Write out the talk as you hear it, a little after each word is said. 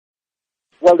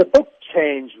Well, the book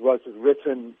Change was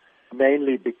written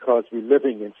mainly because we're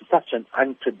living in such an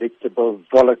unpredictable,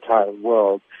 volatile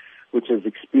world, which is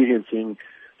experiencing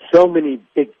so many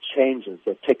big changes,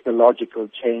 the technological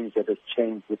change that has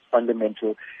changed the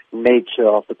fundamental nature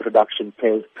of the production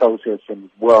process and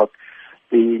work,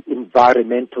 the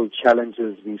environmental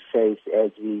challenges we face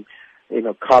as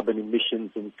carbon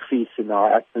emissions increase in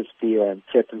our atmosphere and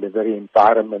threaten the very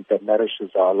environment that nourishes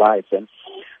our lives. And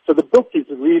so the book is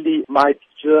really my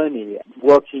journey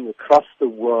working across the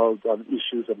world on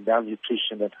issues of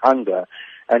malnutrition and hunger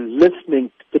and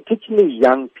listening to particularly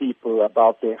young people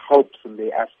about their hopes and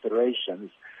their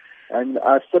aspirations. And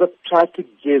I sort of try to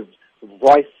give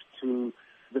voice to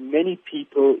the many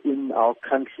people in our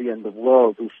country and the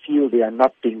world who feel they are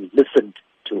not being listened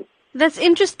to. That's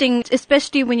interesting,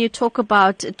 especially when you talk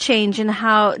about change and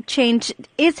how change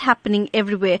is happening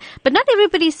everywhere. But not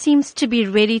everybody seems to be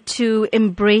ready to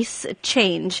embrace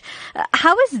change.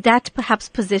 How is that perhaps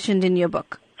positioned in your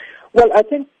book? Well, I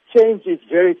think change is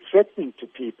very threatening to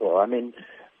people. I mean,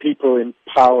 people in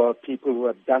power, people who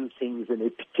have done things in a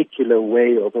particular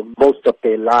way over most of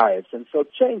their lives. And so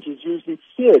change is usually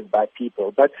feared by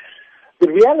people. But the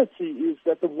reality is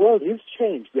that the world is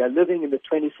changed. We are living in the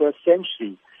 21st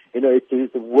century. It is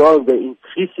a world where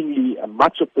increasingly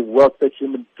much of the work that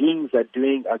human beings are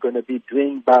doing are going to be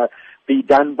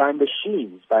done by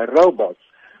machines, by robots.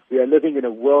 We are living in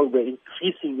a world where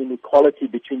increasing inequality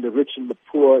between the rich and the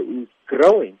poor is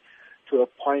growing to a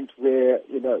point where,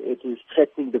 it is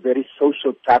threatening the very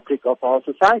social fabric of our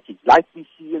society, like we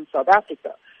see in South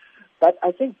Africa. But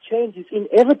I think change is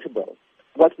inevitable.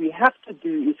 What we have to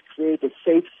do is create a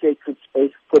safe, sacred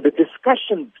space for the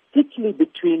discussion, particularly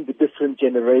between the different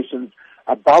generations,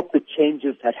 about the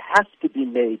changes that have to be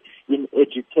made in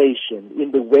education,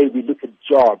 in the way we look at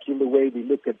jobs, in the way we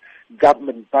look at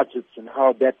government budgets and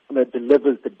how that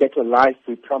delivers the better life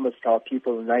we promised our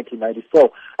people in 1994.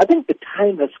 I think the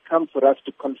time has come for us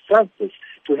to confront this,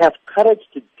 to have courage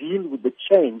to deal with the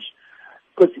change,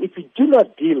 because if we do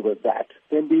not deal with that,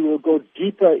 then we will go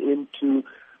deeper into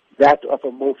that of a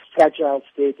more fragile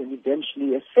state and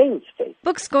eventually a failed state.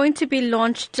 Book's going to be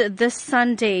launched this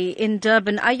Sunday in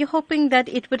Durban. Are you hoping that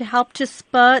it would help to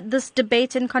spur this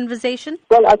debate and conversation?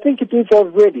 Well, I think it is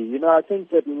already. I think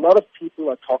that a lot of people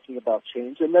are talking about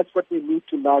change, and that's what we need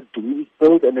to now do, is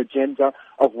build an agenda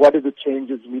of what are the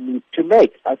changes we need to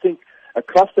make. I think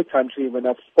across the country, when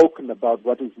I've spoken about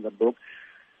what is in the book,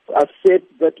 I've said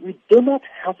that we do not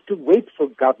have to wait for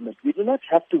government. We do not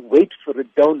have to wait for a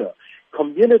donor.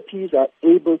 Communities are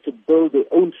able to build their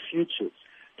own futures,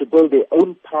 to build their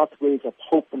own pathways of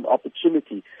hope and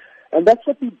opportunity. And that's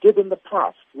what we did in the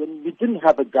past when we didn't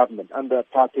have a government under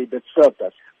apartheid that served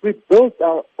us. We built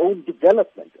our own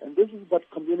development. And this is what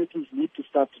communities need to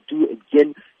start to do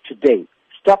again today.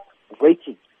 Stop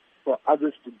waiting for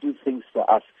others to do things for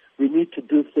us. We need to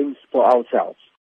do things for ourselves.